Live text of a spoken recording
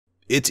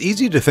It's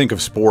easy to think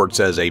of sports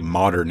as a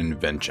modern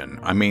invention.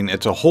 I mean,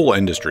 it's a whole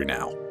industry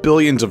now.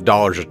 Billions of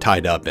dollars are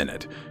tied up in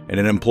it, and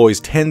it employs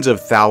tens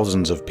of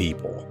thousands of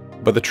people.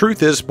 But the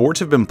truth is, sports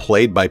have been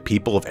played by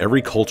people of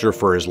every culture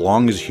for as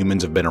long as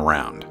humans have been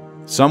around.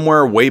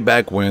 Somewhere way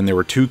back when, there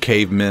were two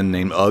cavemen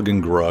named Ugg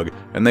and Grug,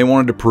 and they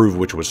wanted to prove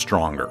which was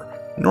stronger.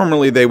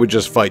 Normally they would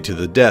just fight to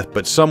the death,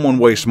 but someone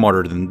way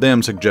smarter than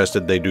them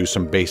suggested they do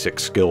some basic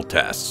skill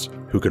tests.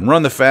 Who can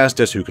run the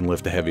fastest, who can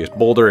lift the heaviest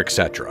boulder,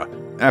 etc.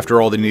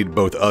 After all, they needed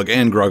both Ugg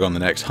and Grug on the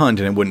next hunt,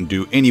 and it wouldn't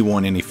do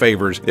anyone any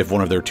favors if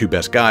one of their two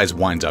best guys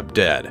winds up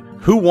dead.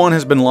 Who won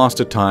has been lost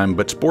to time,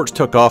 but sports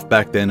took off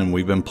back then and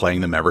we've been playing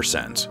them ever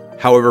since.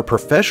 However,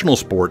 professional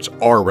sports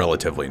are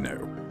relatively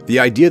new. The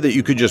idea that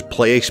you could just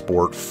play a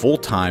sport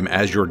full-time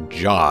as your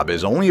job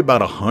is only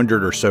about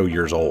 100 or so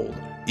years old.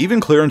 Even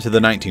clear into the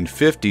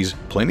 1950s,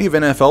 plenty of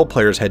NFL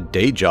players had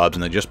day jobs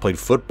and they just played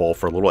football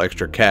for a little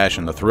extra cash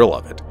and the thrill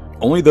of it.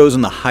 Only those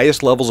in the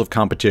highest levels of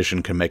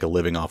competition can make a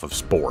living off of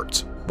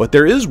sports. But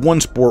there is one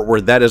sport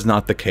where that is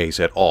not the case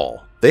at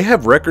all. They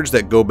have records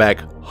that go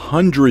back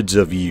hundreds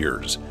of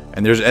years,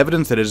 and there's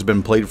evidence that it has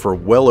been played for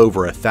well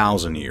over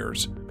 1,000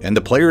 years. And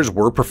the players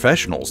were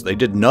professionals. They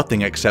did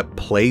nothing except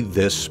play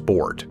this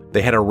sport.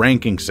 They had a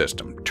ranking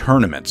system,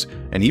 tournaments,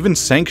 and even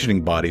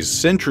sanctioning bodies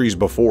centuries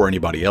before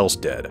anybody else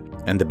did.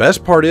 And the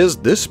best part is,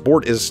 this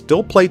sport is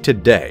still played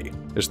today.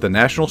 It's the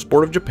national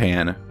sport of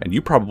Japan, and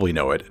you probably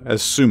know it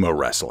as sumo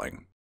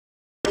wrestling.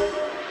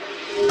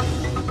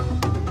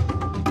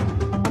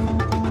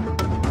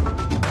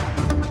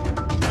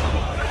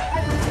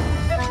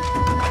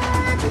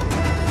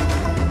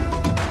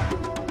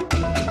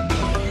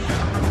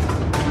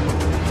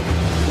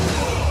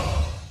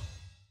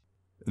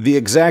 The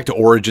exact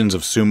origins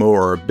of sumo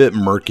are a bit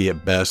murky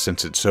at best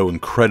since it's so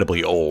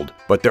incredibly old,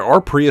 but there are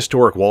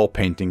prehistoric wall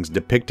paintings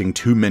depicting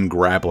two men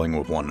grappling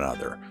with one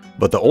another.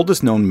 But the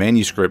oldest known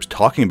manuscripts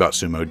talking about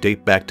sumo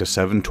date back to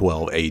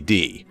 712 AD,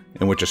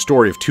 in which a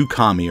story of two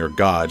kami or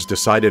gods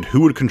decided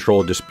who would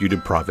control a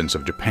disputed province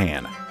of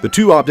Japan. The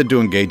two opted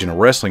to engage in a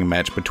wrestling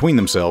match between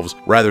themselves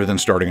rather than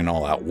starting an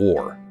all-out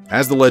war.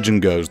 As the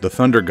legend goes, the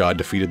thunder god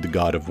defeated the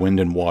god of wind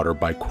and water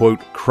by,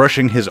 quote,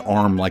 crushing his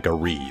arm like a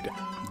reed.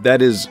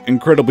 That is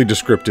incredibly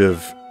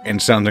descriptive and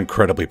sounds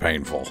incredibly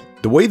painful.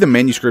 The way the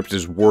manuscript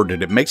is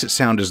worded, it makes it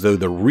sound as though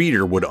the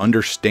reader would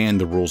understand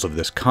the rules of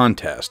this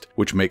contest,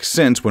 which makes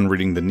sense when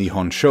reading the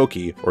Nihon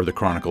Shoki, or the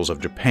Chronicles of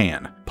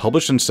Japan.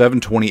 Published in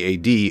 720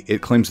 AD,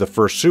 it claims the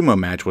first sumo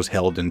match was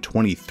held in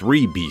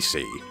 23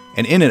 BC.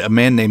 And in it, a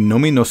man named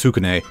Nomi no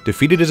Sukune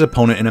defeated his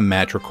opponent in a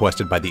match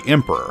requested by the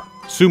emperor.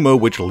 Sumo,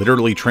 which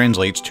literally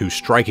translates to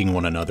striking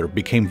one another,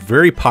 became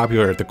very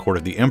popular at the court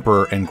of the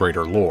emperor and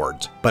greater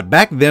lords. But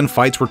back then,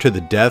 fights were to the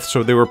death,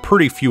 so they were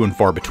pretty few and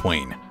far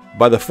between.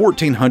 By the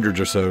 1400s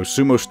or so,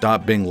 sumo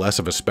stopped being less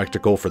of a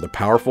spectacle for the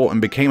powerful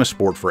and became a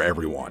sport for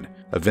everyone.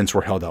 Events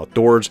were held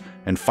outdoors,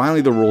 and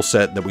finally the rule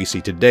set that we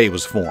see today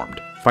was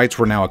formed. Fights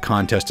were now a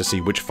contest to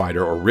see which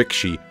fighter or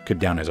rikishi could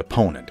down his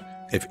opponent.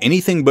 If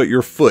anything but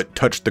your foot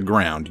touched the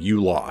ground,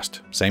 you lost,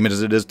 same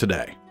as it is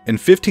today. In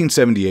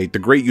 1578, the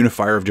great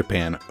unifier of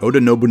Japan, Oda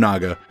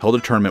Nobunaga, held a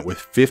tournament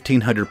with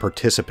 1,500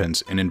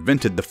 participants and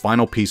invented the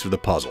final piece of the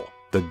puzzle,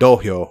 the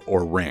dohyo,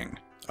 or ring.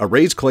 A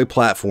raised clay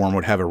platform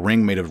would have a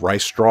ring made of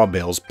rice straw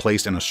bales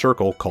placed in a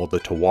circle called the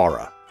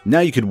tawara. Now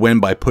you could win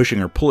by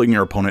pushing or pulling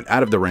your opponent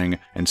out of the ring,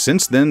 and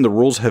since then the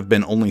rules have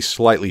been only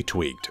slightly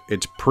tweaked.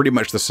 It's pretty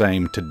much the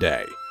same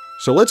today.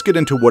 So let's get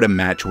into what a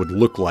match would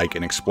look like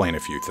and explain a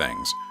few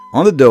things.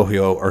 On the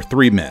dohyo are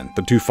three men,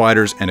 the two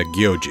fighters and a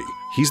gyoji.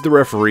 He's the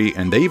referee,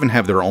 and they even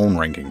have their own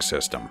ranking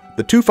system.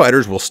 The two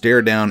fighters will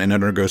stare down and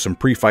undergo some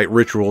pre-fight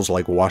rituals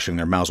like washing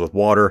their mouths with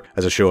water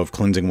as a show of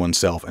cleansing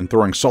oneself and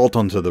throwing salt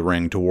onto the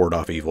ring to ward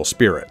off evil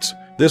spirits.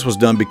 This was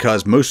done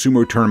because most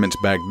sumo tournaments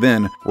back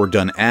then were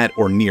done at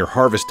or near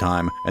harvest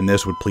time, and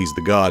this would please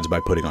the gods by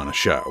putting on a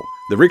show.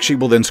 The rikishi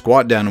will then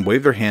squat down and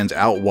wave their hands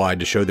out wide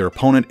to show their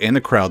opponent and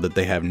the crowd that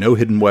they have no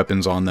hidden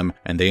weapons on them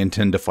and they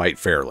intend to fight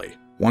fairly.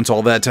 Once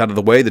all that's out of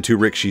the way, the two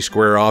rikishi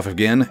square off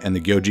again, and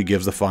the gyoji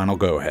gives the final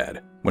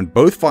go-ahead. When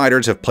both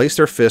fighters have placed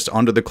their fists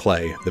onto the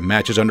clay, the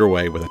match is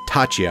underway with a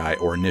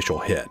tachiai or initial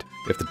hit.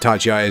 If the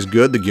tachiai is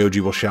good, the gyoji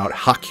will shout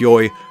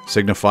hakyoi,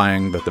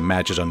 signifying that the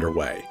match is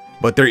underway.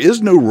 But there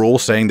is no rule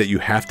saying that you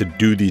have to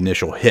do the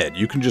initial hit.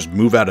 You can just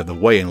move out of the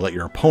way and let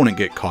your opponent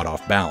get caught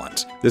off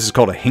balance. This is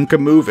called a hinka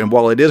move, and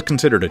while it is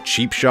considered a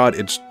cheap shot,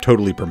 it's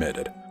totally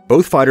permitted.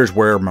 Both fighters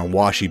wear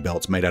mawashi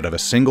belts made out of a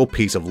single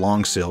piece of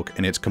long silk,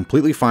 and it's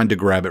completely fine to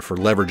grab it for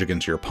leverage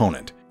against your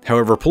opponent.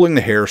 However, pulling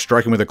the hair,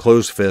 striking with a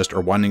closed fist,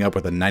 or winding up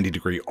with a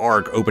 90-degree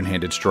arc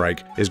open-handed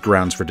strike is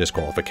grounds for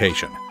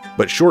disqualification.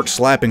 But short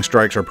slapping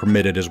strikes are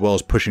permitted as well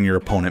as pushing your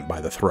opponent by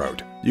the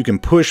throat. You can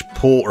push,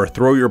 pull, or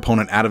throw your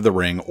opponent out of the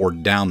ring or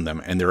down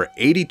them, and there are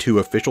 82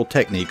 official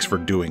techniques for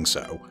doing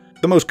so.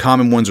 The most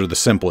common ones are the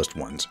simplest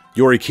ones: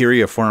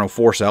 yorikiri, a frontal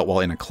force out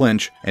while in a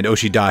clinch, and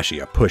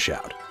oshidashi, a push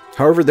out.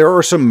 However, there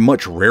are some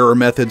much rarer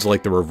methods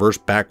like the reverse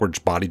backwards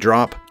body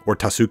drop, or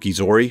Tasuki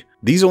Zori.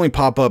 These only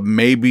pop up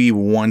maybe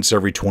once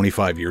every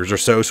 25 years or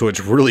so it's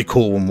really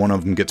cool when one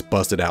of them gets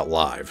busted out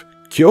live.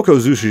 Kyoko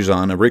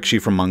Zushizan, a rikishi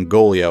from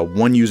Mongolia,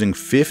 won using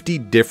 50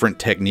 different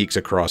techniques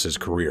across his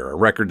career, a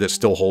record that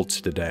still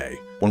holds today.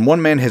 When one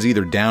man has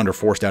either downed or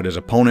forced out his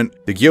opponent,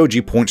 the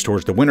gyoji points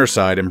towards the winner's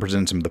side and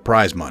presents him the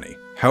prize money.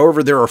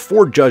 However, there are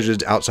 4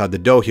 judges outside the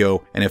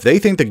dojo, and if they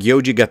think the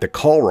gyoji got the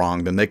call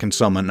wrong, then they can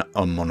summon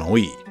a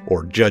monoi,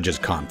 or judges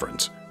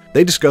conference.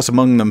 They discuss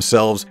among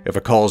themselves if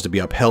a call is to be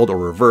upheld or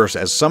reversed,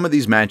 as some of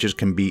these matches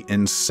can be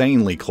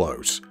insanely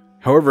close.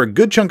 However, a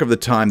good chunk of the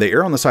time they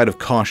err on the side of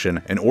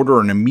caution and order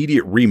an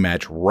immediate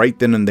rematch right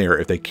then and there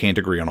if they can't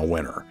agree on a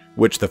winner.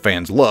 Which the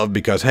fans love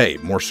because hey,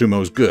 more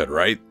sumo's good,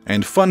 right?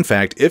 And fun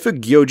fact, if a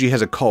gyoji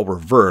has a call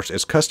reversed,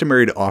 it's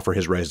customary to offer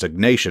his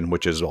resignation,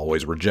 which is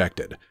always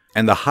rejected.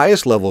 And the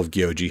highest level of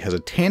gyoji has a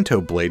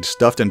tanto blade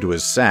stuffed into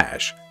his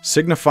sash,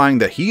 signifying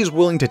that he is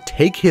willing to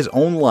take his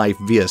own life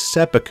via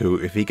seppuku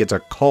if he gets a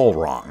call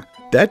wrong.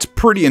 That's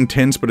pretty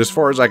intense, but as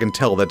far as I can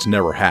tell, that's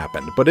never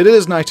happened. But it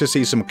is nice to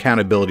see some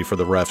accountability for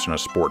the refs in a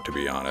sport, to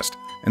be honest.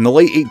 In the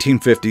late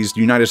 1850s,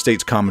 the United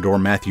States Commodore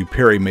Matthew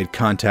Perry made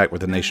contact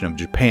with the nation of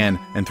Japan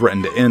and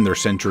threatened to end their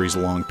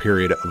centuries-long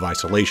period of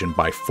isolation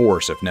by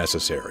force if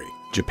necessary.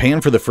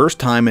 Japan, for the first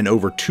time in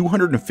over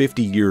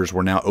 250 years,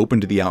 were now open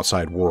to the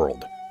outside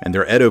world, and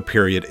their Edo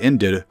period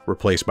ended,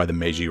 replaced by the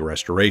Meiji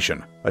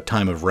Restoration, a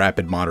time of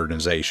rapid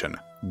modernization.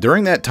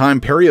 During that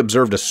time, Perry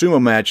observed a sumo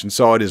match and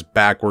saw it as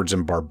backwards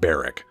and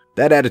barbaric.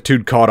 That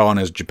attitude caught on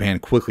as Japan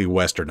quickly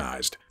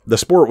westernized. The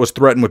sport was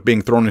threatened with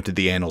being thrown into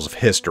the annals of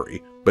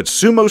history, but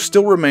sumo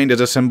still remained as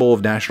a symbol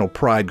of national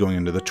pride going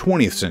into the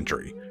 20th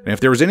century. And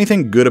if there was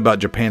anything good about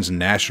Japan's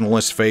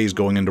nationalist phase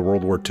going into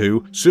World War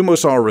II, sumo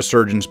saw a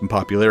resurgence in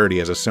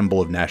popularity as a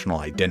symbol of national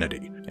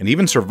identity, and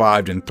even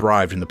survived and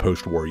thrived in the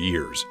post-war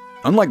years.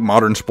 Unlike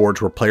modern sports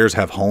where players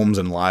have homes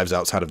and lives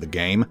outside of the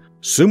game,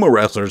 sumo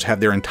wrestlers have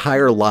their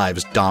entire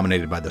lives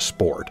dominated by the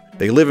sport.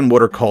 They live in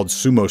what are called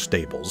sumo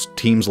stables,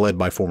 teams led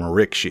by former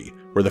rikishi,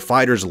 where the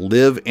fighters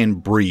live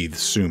and breathe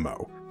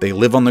sumo. They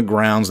live on the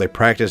grounds, they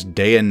practice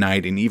day and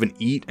night, and even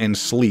eat and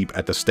sleep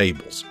at the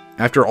stables.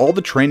 After all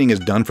the training is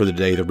done for the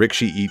day, the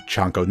rikishi eat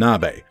chanko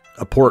nabe,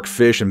 a pork,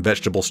 fish, and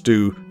vegetable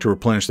stew to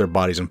replenish their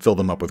bodies and fill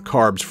them up with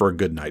carbs for a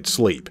good night's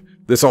sleep.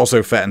 This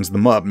also fattens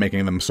them up,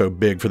 making them so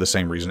big for the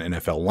same reason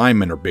NFL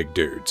linemen are big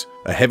dudes.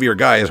 A heavier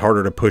guy is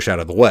harder to push out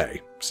of the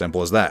way.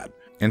 Simple as that.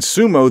 In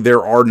sumo,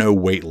 there are no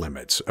weight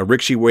limits. A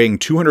rikishi weighing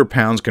 200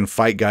 pounds can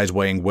fight guys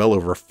weighing well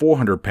over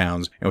 400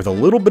 pounds, and with a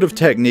little bit of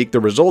technique, the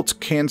results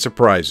can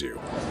surprise you.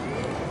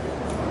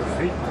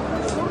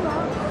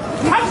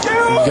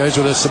 He goes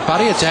with a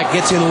Sapati attack,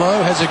 gets in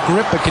low, has a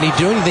grip, but can he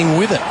do anything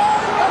with it?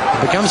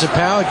 It becomes a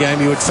power game.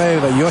 You would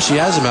favour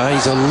Yoshiazuma.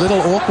 He's a little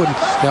awkward.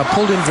 Now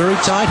pulled in very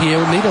tight here.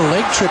 Would need a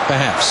leg trip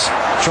perhaps.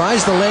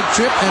 Tries the leg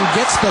trip and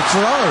gets the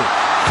throw.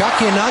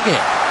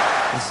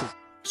 Kakinage.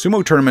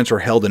 Sumo tournaments are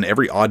held in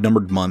every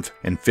odd-numbered month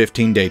in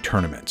 15-day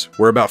tournaments,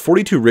 where about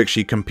 42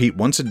 rikishi compete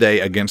once a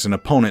day against an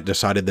opponent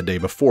decided the day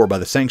before by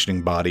the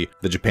sanctioning body,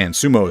 the Japan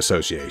Sumo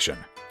Association.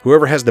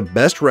 Whoever has the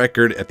best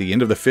record at the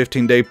end of the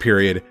 15-day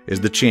period is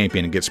the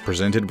champion and gets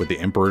presented with the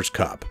Emperor's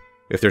Cup.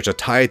 If there's a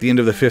tie at the end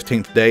of the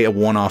 15th day, a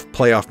one-off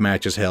playoff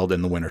match is held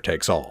and the winner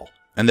takes all.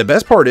 And the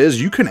best part is,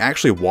 you can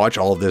actually watch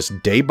all of this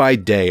day by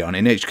day on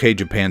NHK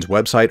Japan's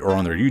website or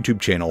on their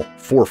YouTube channel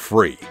for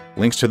free.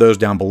 Links to those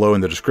down below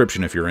in the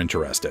description if you're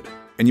interested.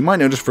 And you might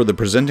notice for the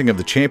presenting of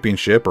the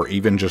championship, or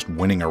even just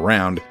winning a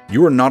round,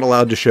 you are not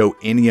allowed to show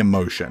any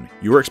emotion.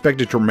 You are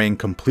expected to remain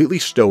completely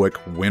stoic,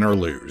 win or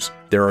lose.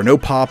 There are no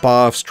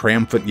pop-offs,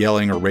 triumphant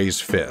yelling, or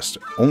raised fists.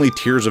 Only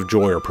tears of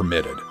joy are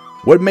permitted.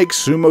 What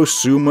makes sumo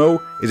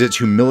sumo is its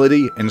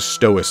humility and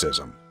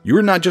stoicism. You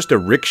are not just a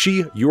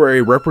rikishi, you are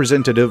a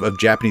representative of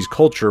Japanese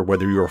culture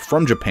whether you are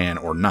from Japan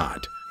or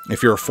not.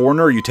 If you're a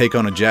foreigner, you take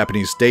on a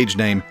Japanese stage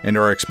name and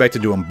are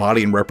expected to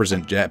embody and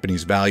represent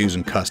Japanese values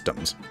and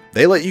customs.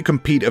 They let you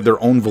compete of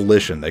their own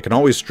volition. They can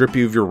always strip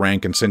you of your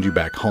rank and send you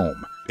back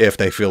home, if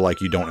they feel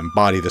like you don't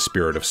embody the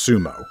spirit of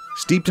sumo.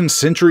 Steeped in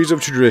centuries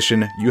of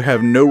tradition, you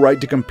have no right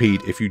to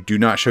compete if you do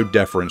not show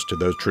deference to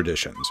those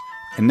traditions.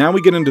 And now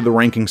we get into the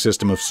ranking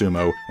system of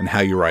sumo and how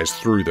you rise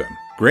through them.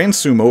 Grand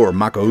Sumo, or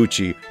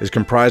Makauchi, is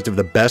comprised of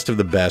the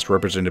best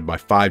represented by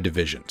 5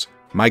 divisions.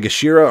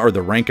 Maegashira are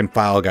the rank and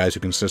file guys who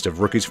consist of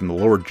rookies from the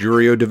lower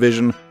Juryo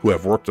division who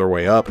have worked their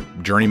way up,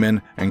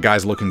 journeymen, and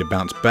guys looking to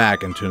bounce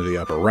back into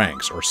the upper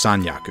ranks, or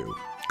Sanyaku.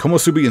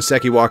 Komusubi and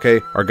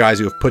Sekiwake are guys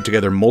who have put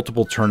together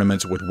multiple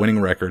tournaments with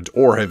winning records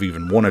or have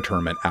even won a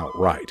tournament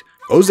outright.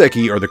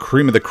 Ozeki are the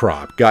cream of the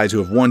crop, guys who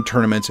have won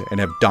tournaments and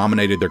have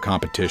dominated their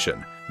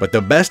competition. But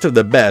the best of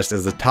the best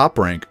is the top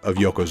rank of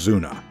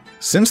Yokozuna.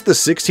 Since the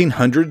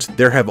 1600s,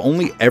 there have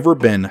only ever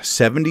been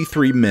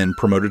 73 men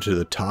promoted to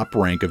the top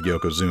rank of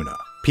Yokozuna.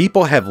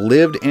 People have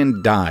lived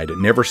and died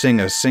never seeing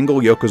a single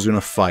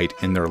Yokozuna fight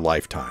in their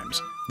lifetimes.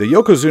 The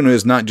Yokozuna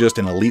is not just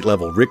an elite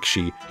level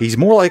rikishi, he's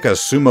more like a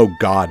sumo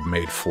god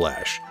made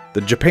flesh. The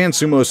Japan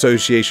Sumo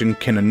Association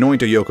can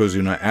anoint a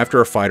yokozuna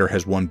after a fighter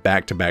has won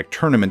back-to-back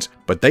tournaments,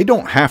 but they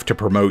don't have to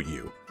promote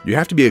you. You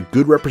have to be a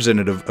good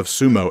representative of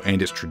sumo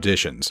and its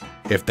traditions.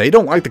 If they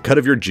don't like the cut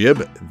of your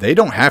jib, they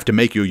don't have to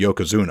make you a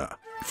yokozuna.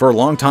 For a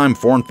long time,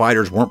 foreign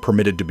fighters weren't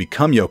permitted to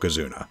become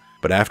yokozuna,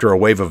 but after a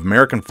wave of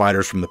American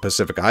fighters from the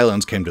Pacific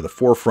Islands came to the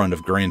forefront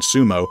of Grand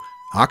Sumo,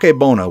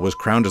 Akebona was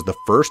crowned as the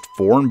first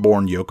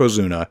foreign-born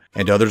yokozuna,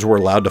 and others were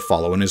allowed to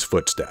follow in his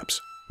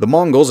footsteps. The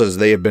Mongols, as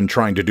they have been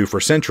trying to do for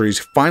centuries,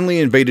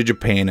 finally invaded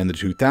Japan in the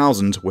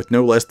 2000s, with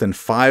no less than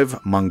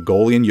 5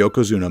 Mongolian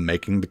yokozuna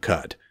making the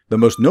cut, the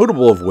most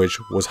notable of which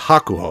was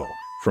Hakuho,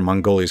 from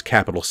Mongolia's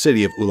capital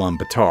city of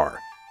Ulaanbaatar.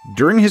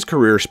 During his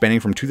career spanning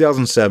from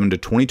 2007 to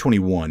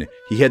 2021,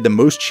 he had the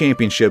most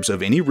championships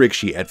of any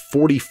rikishi at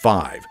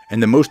 45,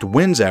 and the most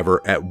wins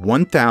ever at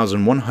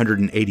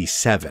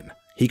 1,187.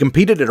 He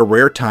competed at a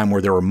rare time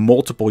where there were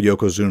multiple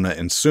yokozuna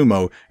in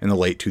sumo in the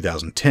late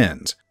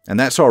 2010s, and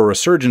that saw a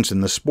resurgence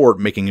in the sport,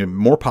 making it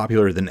more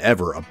popular than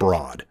ever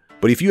abroad.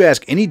 But if you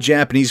ask any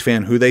Japanese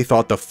fan who they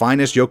thought the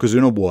finest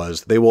yokozuna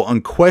was, they will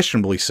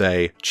unquestionably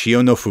say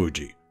Chiyo no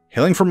Fuji.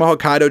 Hailing from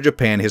Hokkaido,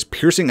 Japan, his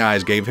piercing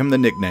eyes gave him the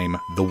nickname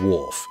The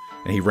Wolf,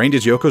 and he reigned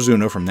as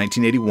yokozuna from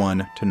 1981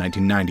 to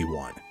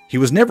 1991. He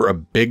was never a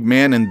big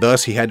man, and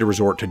thus he had to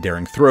resort to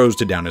daring throws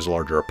to down his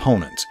larger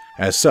opponents.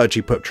 As such,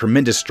 he put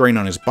tremendous strain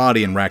on his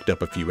body and racked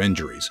up a few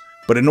injuries.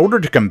 But in order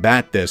to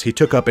combat this, he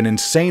took up an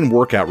insane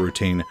workout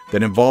routine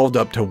that involved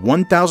up to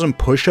 1,000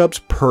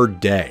 push-ups per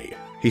day.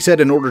 He said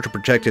in order to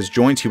protect his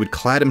joints, he would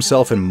clad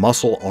himself in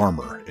muscle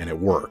armor, and it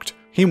worked.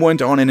 He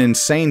went on an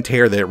insane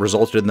tear that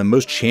resulted in the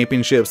most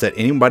championships that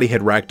anybody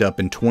had racked up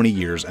in 20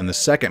 years and the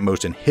second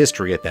most in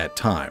history at that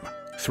time.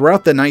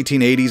 Throughout the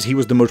 1980s, he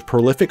was the most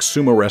prolific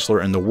sumo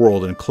wrestler in the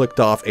world and clicked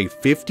off a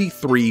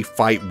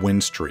 53-fight win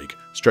streak,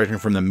 stretching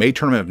from the May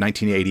tournament of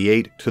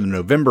 1988 to the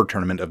November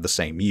tournament of the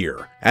same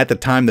year. At the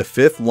time, the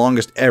 5th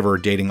longest ever,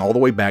 dating all the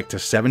way back to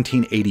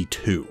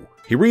 1782.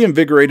 He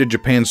reinvigorated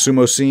Japan's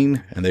sumo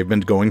scene, and they've been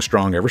going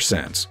strong ever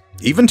since.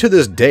 Even to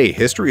this day,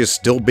 history is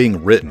still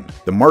being written.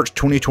 The March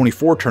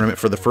 2024 tournament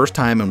for the first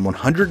time in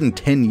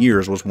 110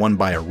 years was won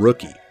by a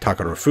rookie,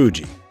 Takara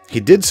Fuji. He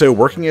did so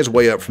working his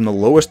way up from the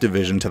lowest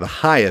division to the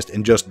highest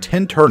in just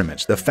 10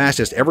 tournaments, the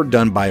fastest ever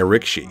done by a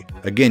rikishi.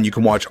 Again, you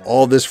can watch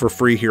all this for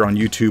free here on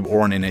YouTube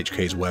or on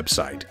NHK's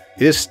website.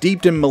 It is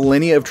steeped in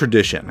millennia of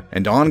tradition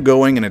and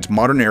ongoing in its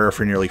modern era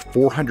for nearly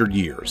 400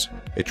 years.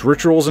 Its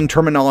rituals and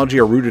terminology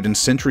are rooted in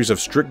centuries of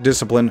strict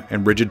discipline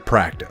and rigid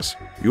practice.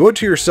 You owe it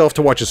to yourself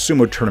to watch a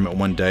sumo tournament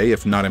one day,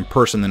 if not in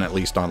person then at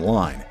least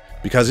online,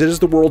 because it is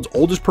the world's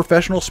oldest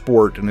professional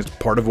sport and it's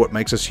part of what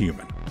makes us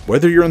human.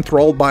 Whether you're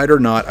enthralled by it or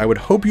not, I would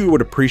hope you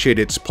would appreciate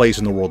its place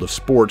in the world of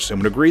sports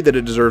and would agree that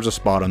it deserves a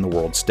spot on the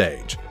world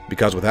stage,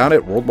 because without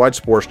it, worldwide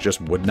sports just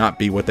would not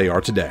be what they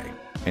are today.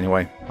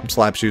 Anyway, I'm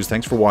Slapshoes,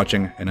 thanks for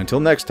watching, and until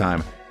next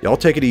time, y'all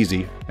take it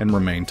easy and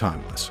remain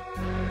timeless.